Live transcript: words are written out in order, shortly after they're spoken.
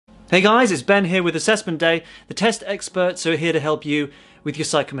Hey guys, it's Ben here with AssessmentDay, the test experts who are here to help you with your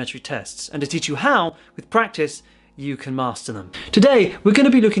psychometric tests and to teach you how, with practice, you can master them. Today, we're going to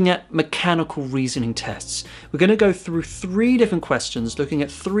be looking at mechanical reasoning tests. We're going to go through 3 different questions looking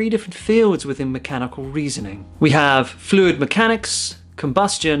at 3 different fields within mechanical reasoning. We have fluid mechanics,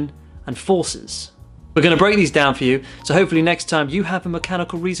 combustion, and forces. We're going to break these down for you, so hopefully next time you have a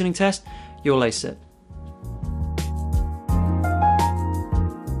mechanical reasoning test, you'll ace it.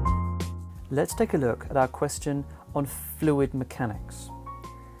 Let's take a look at our question on fluid mechanics.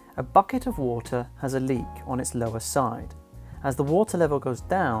 A bucket of water has a leak on its lower side. As the water level goes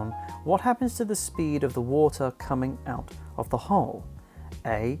down, what happens to the speed of the water coming out of the hole?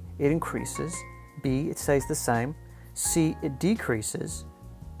 A, it increases. B, it stays the same. C, it decreases.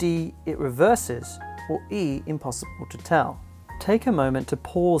 D, it reverses. Or E, impossible to tell. Take a moment to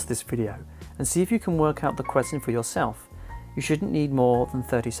pause this video and see if you can work out the question for yourself. You shouldn't need more than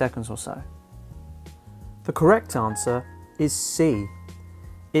 30 seconds or so. The correct answer is C.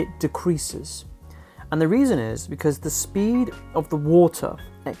 It decreases. And the reason is because the speed of the water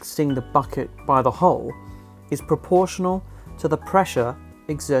exiting the bucket by the hole is proportional to the pressure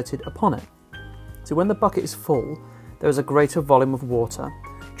exerted upon it. So when the bucket is full, there is a greater volume of water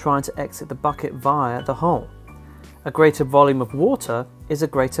trying to exit the bucket via the hole. A greater volume of water is a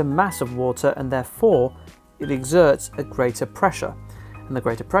greater mass of water, and therefore it exerts a greater pressure. And the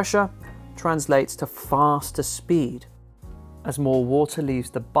greater pressure translates to faster speed. As more water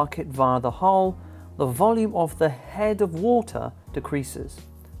leaves the bucket via the hole, the volume of the head of water decreases.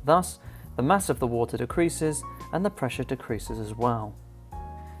 Thus, the mass of the water decreases and the pressure decreases as well.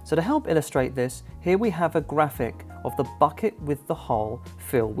 So to help illustrate this, here we have a graphic of the bucket with the hole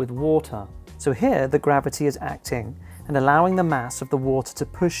filled with water. So here the gravity is acting and allowing the mass of the water to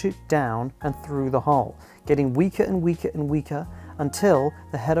push it down and through the hole, getting weaker and weaker and weaker until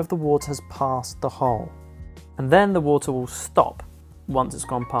the head of the water has passed the hole. And then the water will stop once it's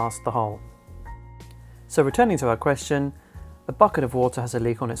gone past the hole. So returning to our question, the bucket of water has a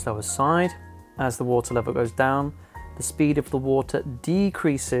leak on its lower side. As the water level goes down, the speed of the water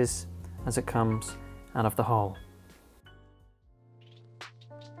decreases as it comes out of the hole.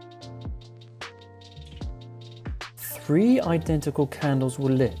 Three identical candles were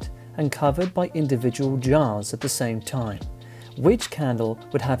lit and covered by individual jars at the same time. Which candle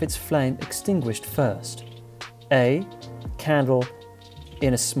would have its flame extinguished first? A, candle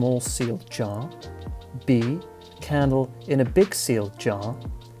in a small sealed jar. B, candle in a big sealed jar.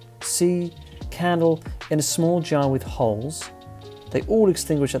 C, candle in a small jar with holes. They all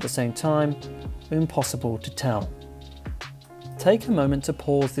extinguish at the same time. Impossible to tell. Take a moment to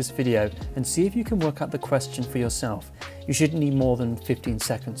pause this video and see if you can work out the question for yourself. You shouldn't need more than 15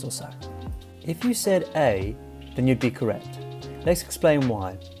 seconds or so. If you said A, then you'd be correct. Let's explain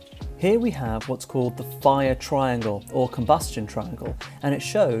why. Here we have what's called the fire triangle or combustion triangle, and it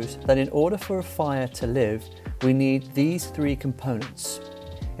shows that in order for a fire to live, we need these 3 components.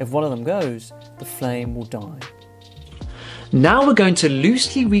 If one of them goes, the flame will die. Now we're going to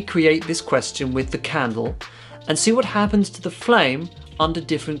loosely recreate this question with the candle and see what happens to the flame under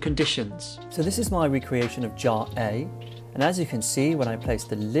different conditions. So this is my recreation of jar A, and as you can see, when I place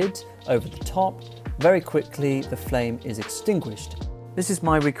the lid over the top, very quickly the flame is extinguished. This is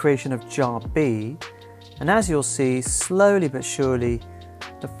my recreation of jar B, and as you'll see, slowly but surely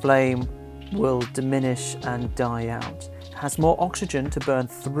the flame will diminish and die out. It has more oxygen to burn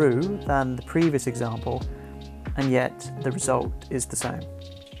through than the previous example, and yet the result is the same.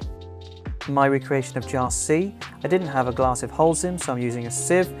 My recreation of jar C, I didn't have a glass of holes in, so I'm using a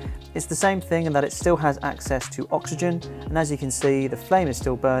sieve. It's the same thing in that it still has access to oxygen, and as you can see, the flame is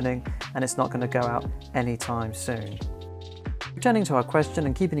still burning and it's not going to go out anytime soon. Returning to our question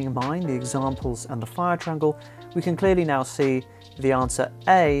and keeping in mind the examples and the fire triangle, we can clearly now see the answer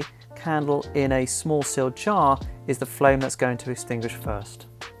A, candle in a small sealed jar, is the flame that's going to extinguish first.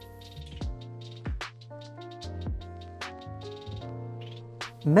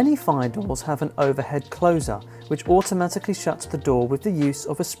 Many fire doors have an overhead closer, which automatically shuts the door with the use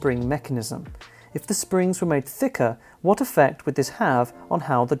of a spring mechanism. If the springs were made thicker, what effect would this have on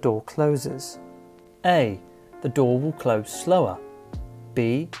how the door closes? A, the door will close slower.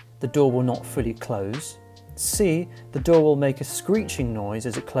 B, the door will not fully close. C, the door will make a screeching noise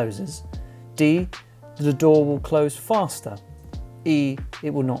as it closes. D, the door will close faster. E,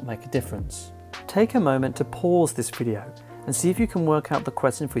 it will not make a difference. Take a moment to pause this video and see if you can work out the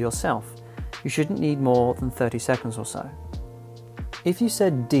question for yourself. You shouldn't need more than 30 seconds or so. If you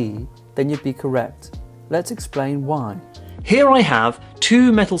said D, then you'd be correct. Let's explain why. Here I have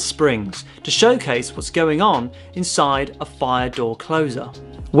 2 metal springs to showcase what's going on inside a fire door closer.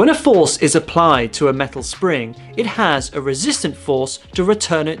 When a force is applied to a metal spring, it has a resistant force to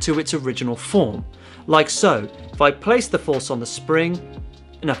return it to its original form. Like so, if I place the force on the spring,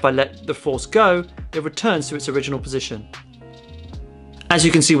 and if I let the force go, it returns to its original position. As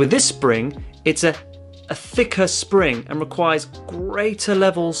you can see with this spring, it's a thicker spring and requires greater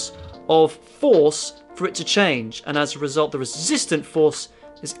levels of force for it to change, and as a result the resistant force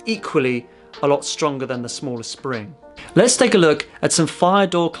is equally a lot stronger than the smaller spring. Let's take a look at some fire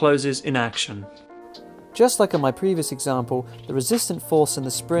door closes in action. Just like in my previous example, the resistant force in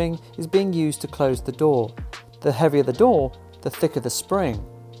the spring is being used to close the door. The heavier the door, the thicker the spring.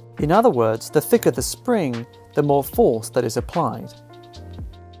 In other words, the thicker the spring, the more force that is applied.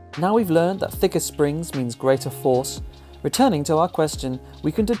 Now we've learned that thicker springs means greater force. Returning to our question,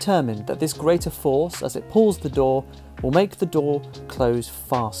 we can determine that this greater force, as it pulls the door, will make the door close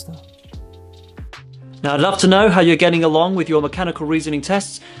faster. Now I'd love to know how you're getting along with your mechanical reasoning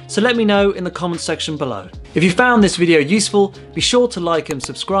tests, so let me know in the comments section below. If you found this video useful, be sure to like and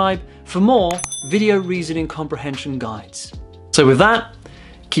subscribe for more video reasoning comprehension guides. So with that,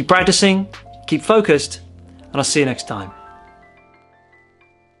 keep practicing, keep focused, and I'll see you next time.